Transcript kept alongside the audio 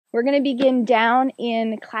We're going to begin down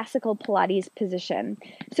in classical Pilates position.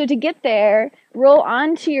 So to get there, roll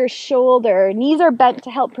onto your shoulder. Knees are bent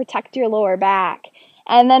to help protect your lower back.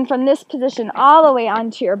 And then from this position all the way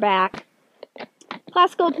onto your back.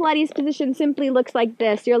 Classical Pilates position simply looks like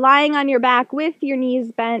this. You're lying on your back with your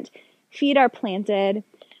knees bent, feet are planted.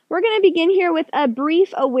 We're going to begin here with a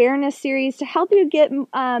brief awareness series to help you get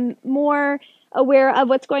more aware of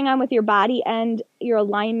what's going on with your body and your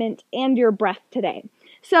alignment and your breath today.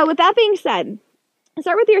 So with that being said,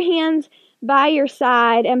 start with your hands by your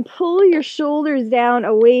side and pull your shoulders down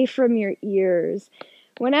away from your ears.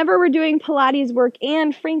 Whenever we're doing Pilates work,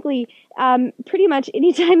 and frankly, pretty much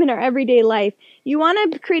any time in our everyday life, you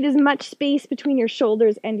want to create as much space between your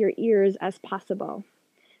shoulders and your ears as possible.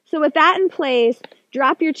 So with that in place,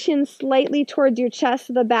 drop your chin slightly towards your chest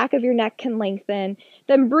so the back of your neck can lengthen.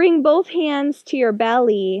 Then bring both hands to your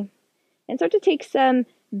belly and start to take some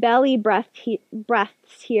belly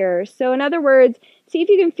breaths here. So in other words, see if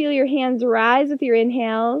you can feel your hands rise with your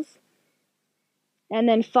inhales and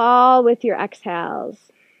then fall with your exhales.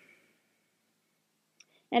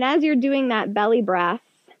 And as you're doing that belly breath,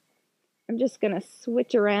 I'm just going to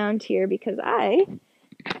switch around here because I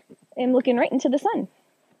am looking right into the sun.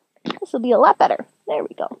 This will be a lot better. There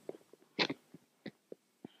we go.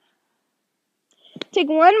 Take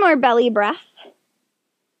one more belly breath.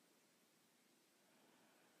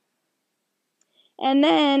 And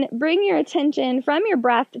then bring your attention from your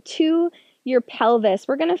breath to your pelvis.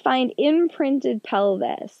 We're going to find imprinted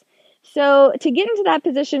pelvis. So to get into that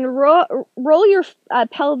position, roll your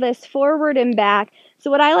pelvis forward and back. So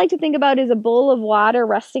what I like to think about is a bowl of water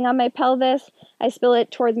resting on my pelvis. I spill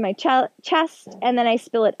it towards my chest, and then I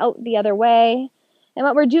spill it out the other way. And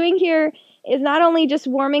what we're doing here is not only just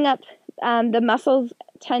warming up the muscles,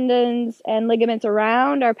 tendons, and ligaments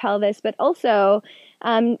around our pelvis, but also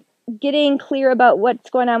getting clear about what's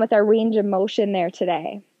going on with our range of motion there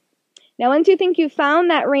today. Now, once you think you've found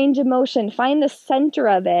that range of motion, find the center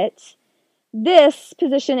of it. This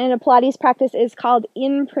position in a Pilates practice is called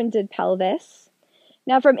imprinted pelvis.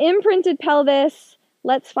 Now, from imprinted pelvis,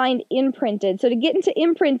 let's find imprinted. So to get into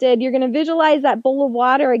imprinted, you're going to visualize that bowl of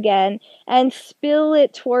water again and spill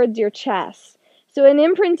it towards your chest. So in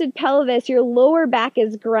imprinted pelvis, your lower back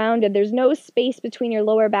is grounded. There's no space between your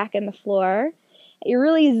lower back and the floor. You're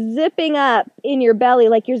really zipping up in your belly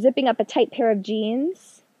like you're zipping up a tight pair of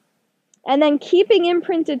jeans. And then keeping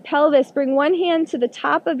imprinted pelvis, bring one hand to the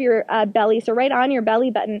top of your belly, so right on your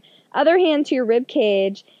belly button, other hand to your rib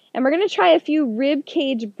cage, and we're going to try a few rib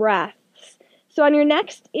cage breaths. So on your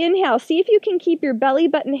next inhale, see if you can keep your belly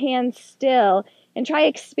button hands still and try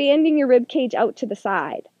expanding your rib cage out to the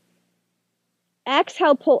side.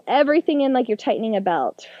 Exhale, pull everything in like you're tightening a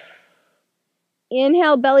belt.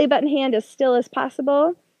 Inhale, belly button hand as still as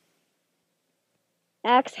possible.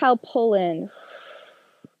 Exhale, pull in.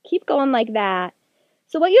 Keep going like that.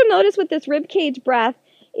 So what you'll notice with this rib cage breath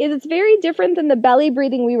is it's very different than the belly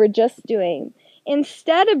breathing we were just doing.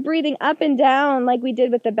 Instead of breathing up and down like we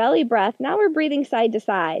did with the belly breath, now we're breathing side to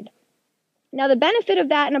side. Now the benefit of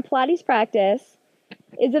that in a Pilates practice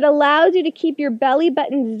is it allows you to keep your belly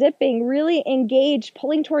button zipping, really engaged,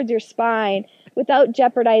 pulling towards your spine without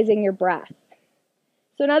jeopardizing your breath.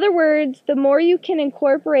 So in other words, the more you can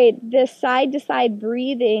incorporate this side-to-side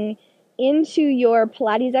breathing into your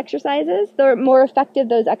Pilates exercises, the more effective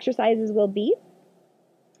those exercises will be.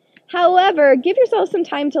 However, give yourself some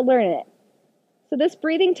time to learn it. So this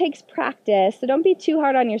breathing takes practice, so don't be too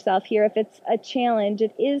hard on yourself here if it's a challenge.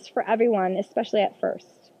 It is for everyone, especially at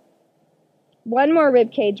first. One more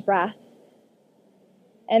ribcage breath.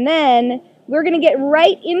 And then we're going to get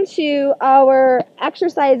right into our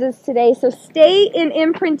exercises today. So stay in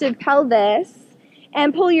imprinted pelvis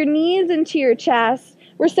and pull your knees into your chest.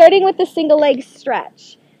 We're starting with the single leg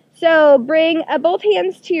stretch. So bring both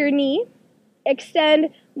hands to your knee. Extend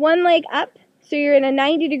one leg up so you're in a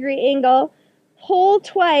 90-degree angle. Hold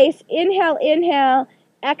twice. Inhale, inhale,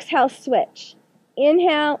 exhale, switch.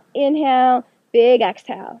 Inhale, inhale, big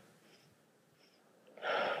exhale.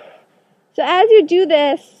 So as you do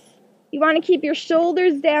this, you want to keep your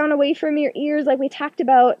shoulders down away from your ears like we talked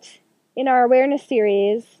about in our awareness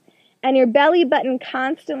series, and your belly button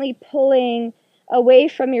constantly pulling away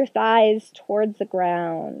from your thighs towards the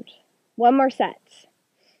ground. One more set.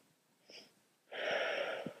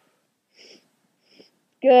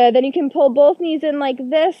 Good. Then you can pull both knees in like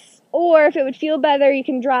this, or if it would feel better, you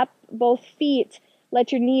can drop both feet.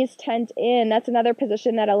 Let your knees tent in. That's another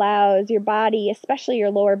position that allows your body, especially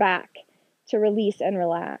your lower back, to release and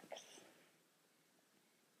relax.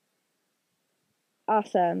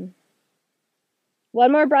 Awesome.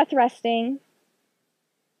 One more breath resting.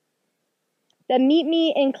 Then meet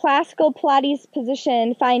me in classical Pilates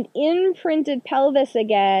position. Find imprinted pelvis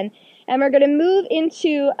again. And we're going to move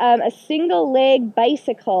into a single leg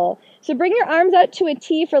bicycle. So bring your arms out to a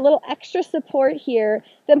T for a little extra support here.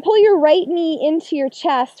 Then pull your right knee into your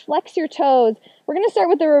chest. Flex your toes. We're going to start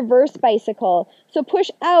with a reverse bicycle. So push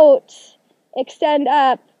out, extend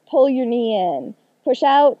up, pull your knee in. Push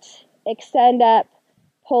out, extend up,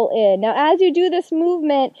 pull in. Now as you do this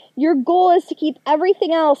movement, your goal is to keep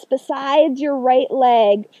everything else besides your right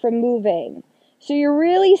leg from moving. So you're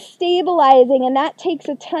really stabilizing, and that takes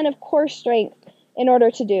a ton of core strength in order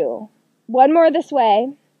to do. One more this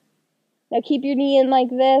way. Now keep your knee in like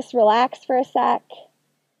this, relax for a sec,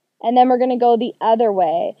 and then we're going to go the other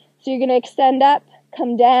way. So you're going to extend up,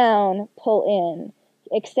 come down, pull in.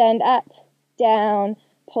 Extend up, down,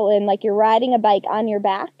 pull in like you're riding a bike on your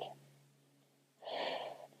back.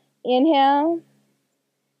 Inhale,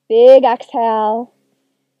 big exhale.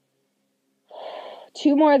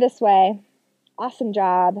 2 more this way. Awesome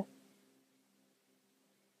job.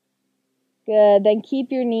 Good. Then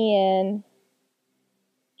keep your knee in.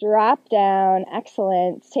 Drop down.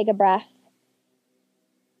 Excellent. Take a breath.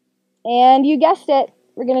 And you guessed it.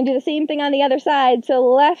 We're going to do the same thing on the other side. So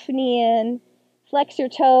left knee in. Flex your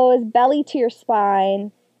toes. Belly to your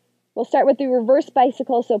spine. We'll start with the reverse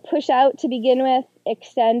bicycle. So push out to begin with.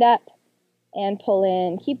 Extend up and pull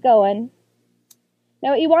in. Keep going.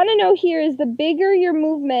 Now what you want to know here is the bigger your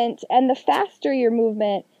movement and the faster your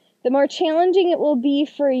movement, the more challenging it will be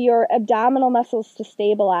for your abdominal muscles to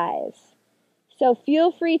stabilize. So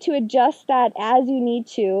feel free to adjust that as you need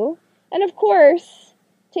to. And of course,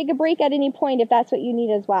 take a break at any point if that's what you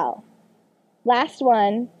need as well. Last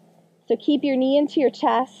one. So keep your knee into your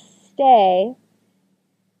chest. Stay.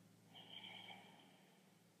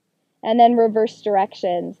 And then reverse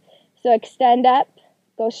directions. So extend up.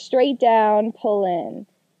 Go straight down, pull in.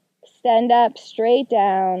 Extend up, straight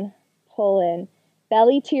down, pull in.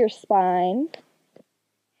 Belly to your spine.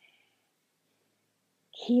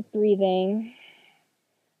 Keep breathing.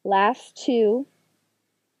 Last 2.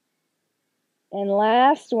 And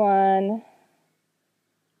last one.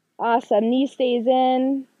 Awesome. Knee stays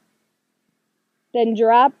in. Then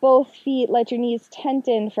drop both feet. Let your knees tent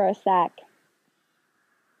in for a sec.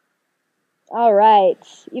 All right,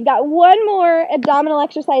 you've got one more abdominal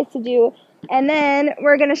exercise to do, and then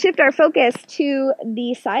we're going to shift our focus to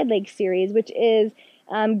the side leg series, which is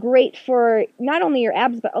great for not only your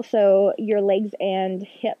abs, but also your legs and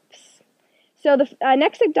hips. So the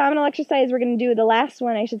next abdominal exercise we're going to do, the last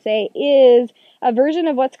one I should say, is a version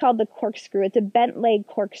of what's called the corkscrew. It's a bent leg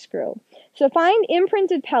corkscrew. So find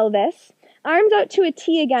imprinted pelvis. Arms out to a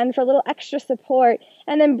T again for a little extra support,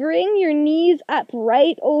 and then bring your knees up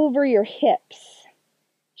right over your hips.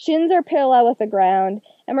 Shins are parallel with the ground,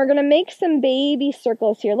 and we're going to make some baby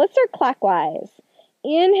circles here. Let's start clockwise.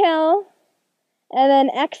 Inhale, and then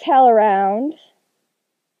exhale around.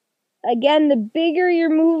 Again, the bigger your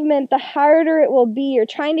movement, the harder it will be. You're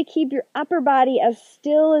trying to keep your upper body as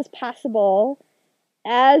still as possible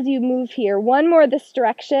as you move here. One more this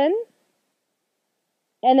direction.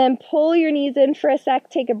 And then pull your knees in for a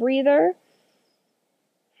sec. Take a breather.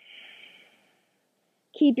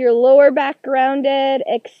 Keep your lower back grounded.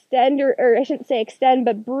 Extend, or I shouldn't say extend,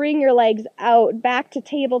 but bring your legs out. Back to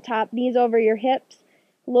tabletop, knees over your hips.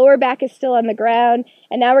 Lower back is still on the ground.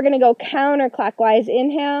 And now we're going to go counterclockwise.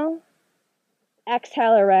 Inhale.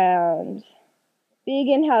 Exhale around. Big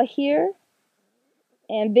inhale here.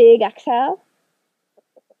 And big exhale.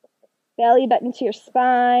 Belly button to your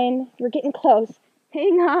spine. We're getting close.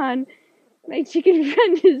 Hang on. My chicken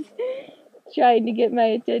friend is trying to get my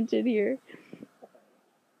attention here.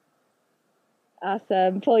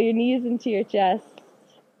 Awesome. Pull your knees into your chest.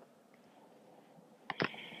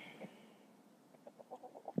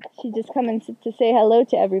 She's just coming to say hello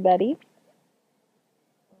to everybody.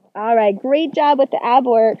 All right. Great job with the ab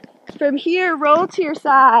work. From here, roll to your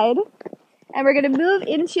side. And we're going to move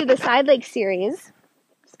into the side leg series.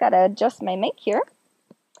 Just got to adjust my mic here.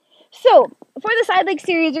 So, for the side leg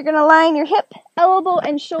series, you're going to line your hip, elbow,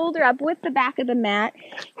 and shoulder up with the back of the mat.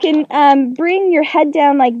 You can bring your head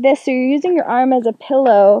down like this, so you're using your arm as a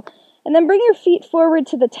pillow. And then bring your feet forward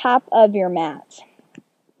to the top of your mat.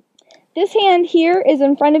 This hand here is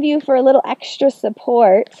in front of you for a little extra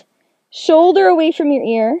support. Shoulder away from your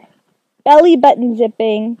ear. Belly button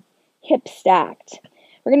zipping. Hips stacked.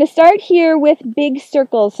 We're going to start here with big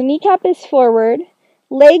circles. So kneecap is forward.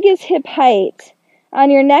 Leg is hip height. On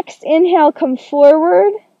your next inhale, come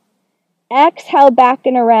forward. Exhale, back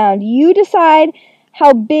and around. You decide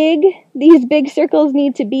how big these big circles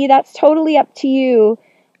need to be. That's totally up to you.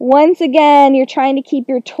 Once again, you're trying to keep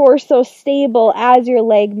your torso stable as your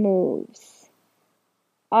leg moves.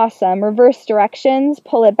 Awesome. Reverse directions.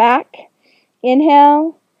 Pull it back.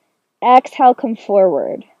 Inhale. Exhale, come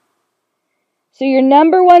forward. So your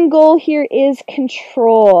number one goal here is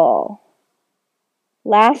control.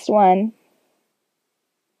 Last one.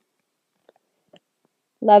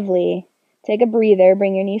 Lovely. Take a breather.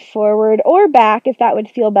 Bring your knee forward or back if that would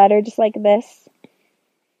feel better, just like this.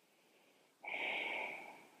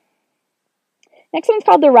 Next one's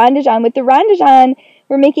called the rondeggion. With the rondeggion,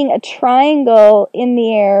 we're making a triangle in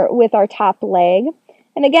the air with our top leg.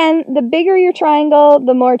 And again, the bigger your triangle,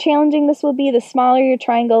 the more challenging this will be. The smaller your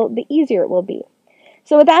triangle, the easier it will be.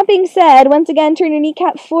 So with that being said, once again, turn your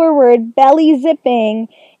kneecap forward, belly zipping.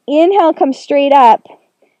 Inhale, come straight up.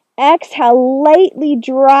 Exhale, lightly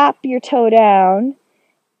drop your toe down.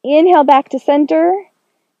 Inhale, back to center.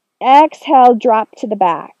 Exhale, drop to the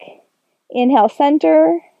back. Inhale,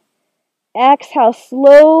 center. Exhale,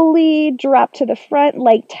 slowly drop to the front,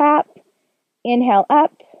 leg tap. Inhale,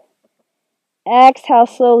 up. Exhale,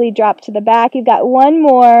 slowly drop to the back. You've got one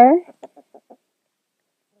more.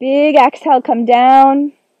 Big exhale, come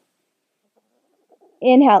down.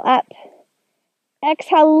 Inhale, up.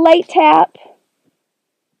 Exhale, light tap.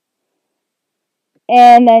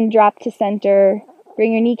 And then drop to center.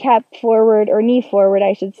 Bring your kneecap forward, or knee forward,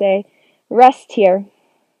 I should say. Rest here.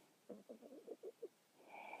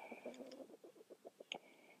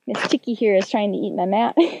 Miss Chicky here is trying to eat my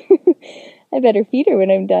mat. I better feed her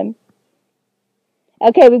when I'm done.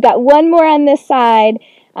 Okay, we've got one more on this side,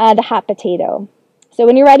 the hot potato. So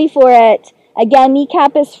when you're ready for it, again,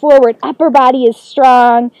 kneecap is forward, upper body is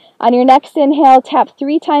strong. On your next inhale, tap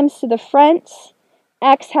 3 times to the front.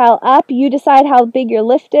 Exhale, up. You decide how big your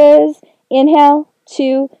lift is. Inhale,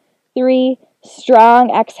 2, 3, strong.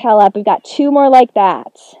 Exhale, up. We've got 2 more like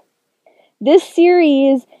that. This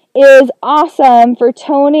series is awesome for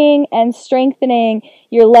toning and strengthening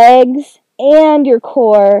your legs and your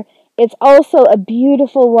core. It's also a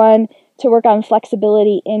beautiful one to work on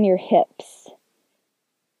flexibility in your hips.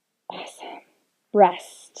 Awesome.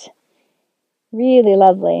 Rest. Really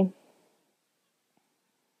lovely.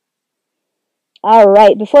 All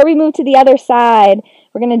right, before we move to the other side,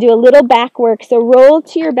 we're going to do a little back work. So roll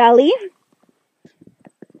to your belly.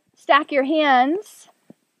 Stack your hands.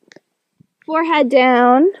 Forehead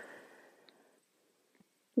down.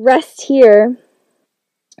 Rest here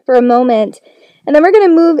for a moment. And then we're going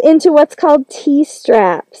to move into what's called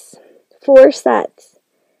T-straps. 4 sets.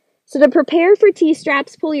 So to prepare for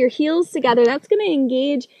T-straps, pull your heels together. That's going to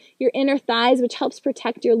engage your inner thighs, which helps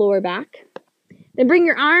protect your lower back. Then bring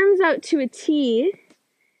your arms out to a T.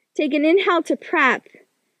 Take an inhale to prep.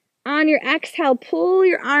 On your exhale, pull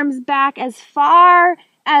your arms back as far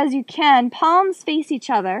as you can. Palms face each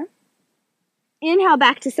other. Inhale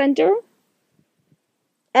back to center.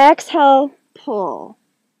 Exhale, pull.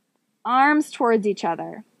 Arms towards each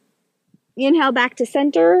other. Inhale back to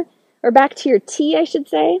center, or back to your T, I should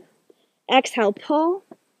say. Exhale, pull.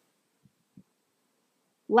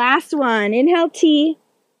 Last one. Inhale, T.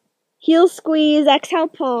 Heel squeeze. Exhale,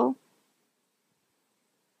 pull.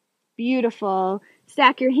 Beautiful.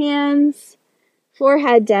 Stack your hands.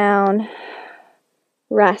 Forehead down.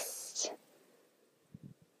 Rest.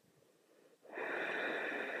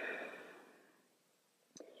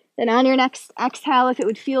 Then on your next exhale, if it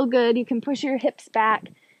would feel good, you can push your hips back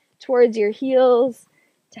towards your heels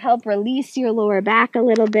to help release your lower back a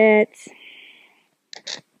little bit.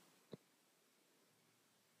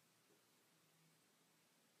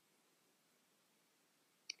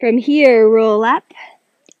 From here, roll up,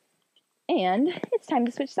 and it's time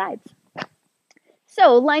to switch sides.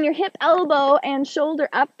 So line your hip, elbow, and shoulder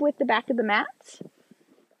up with the back of the mat.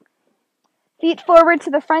 Feet forward to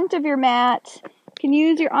the front of your mat. You can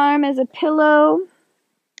use your arm as a pillow.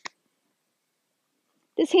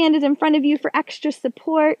 This hand is in front of you for extra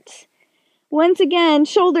support. Once again,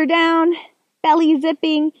 shoulder down, belly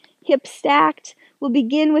zipping, hips stacked. We'll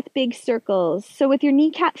begin with big circles. So with your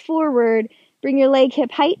kneecap forward, bring your leg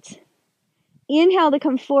hip height. Inhale to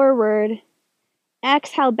come forward.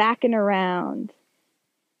 Exhale back and around.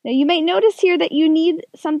 Now you might notice here that you need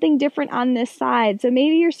something different on this side. So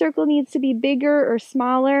maybe your circle needs to be bigger or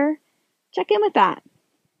smaller. Check in with that.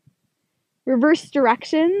 Reverse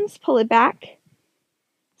directions, pull it back.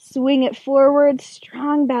 Swing it forward,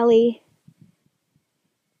 strong belly.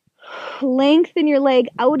 Lengthen your leg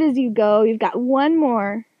out as you go. You've got one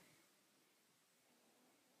more.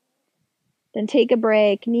 Then take a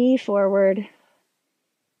break, knee forward.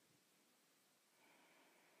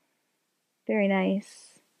 Very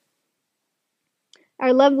nice.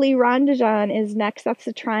 Our lovely rondeggion is next. That's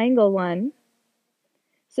the triangle one.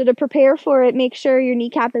 So to prepare for it, make sure your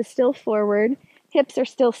kneecap is still forward. Hips are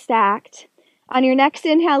still stacked. On your next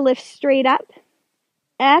inhale, lift straight up.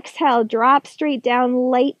 Exhale, drop straight down,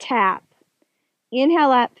 light tap.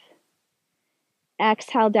 Inhale up.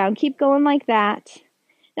 Exhale down. Keep going like that.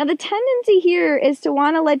 Now the tendency here is to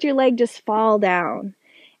want to let your leg just fall down.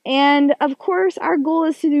 And of course, our goal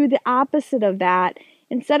is to do the opposite of that.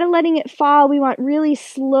 Instead of letting it fall, we want really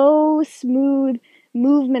slow, smooth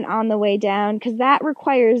movement on the way down because that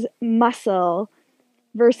requires muscle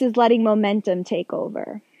versus letting momentum take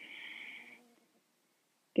over.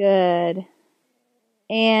 Good.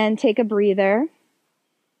 And take a breather.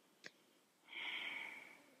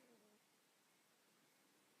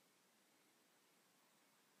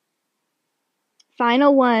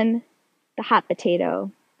 Final one, the hot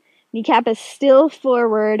potato. Kneecap is still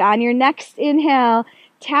forward. On your next inhale,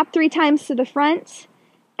 tap 3 times to the front.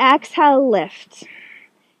 Exhale, lift.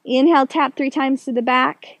 Inhale, tap 3 times to the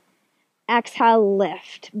back. Exhale,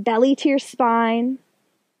 lift. Belly to your spine.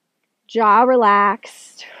 Jaw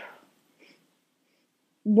relaxed.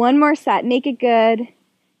 One more set. Make it good.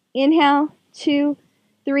 Inhale, 2,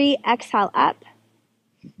 3. Exhale, up.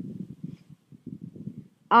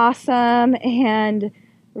 Awesome. And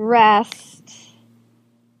rest.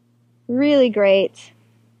 Really great.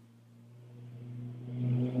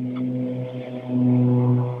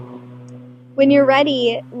 When you're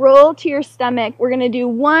ready, roll to your stomach. We're going to do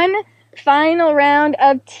one final round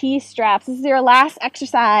of T-straps. This is your last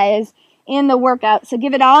exercise in the workout, so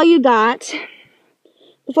give it all you got.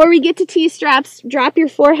 Before we get to T-straps, drop your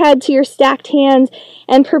forehead to your stacked hands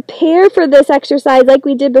and prepare for this exercise like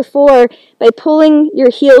we did before by pulling your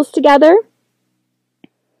heels together.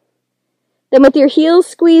 Then with your heels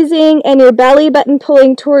squeezing and your belly button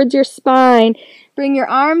pulling towards your spine, bring your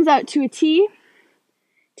arms out to a T.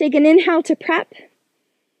 Take an inhale to prep.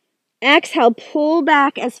 Exhale, pull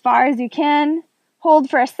back as far as you can. Hold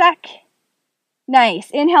for a sec. Nice.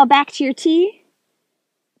 Inhale back to your T.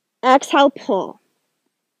 Exhale, pull.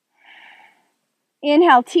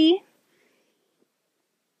 Inhale, T.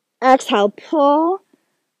 Exhale, pull.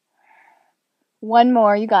 One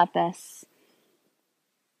more. You got this.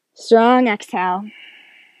 Strong exhale.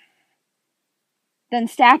 Then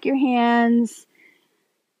stack your hands.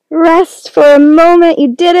 Rest for a moment.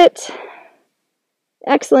 You did it.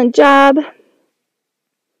 Excellent job.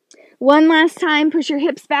 One last time, push your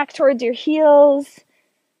hips back towards your heels.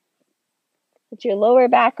 Let your lower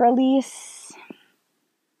back release.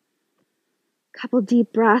 Couple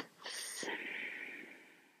deep breaths.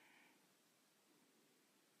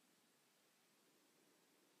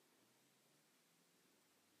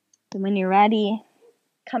 And when you're ready,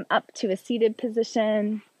 come up to a seated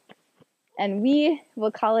position, and we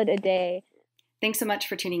will call it a day. Thanks so much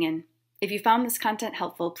for tuning in. If you found this content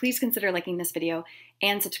helpful, please consider liking this video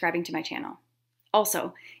and subscribing to my channel.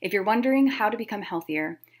 Also, if you're wondering how to become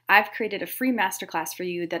healthier, I've created a free masterclass for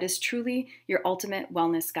you that is truly your ultimate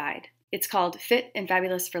wellness guide. It's called Fit and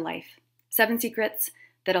Fabulous for Life, 7 secrets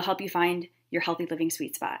that'll help you find your healthy living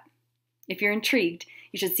sweet spot. If you're intrigued,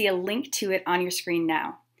 you should see a link to it on your screen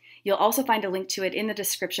now. You'll also find a link to it in the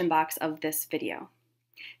description box of this video.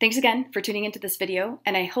 Thanks again for tuning into this video,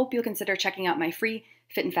 and I hope you'll consider checking out my free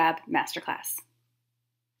Fit and Fab Masterclass.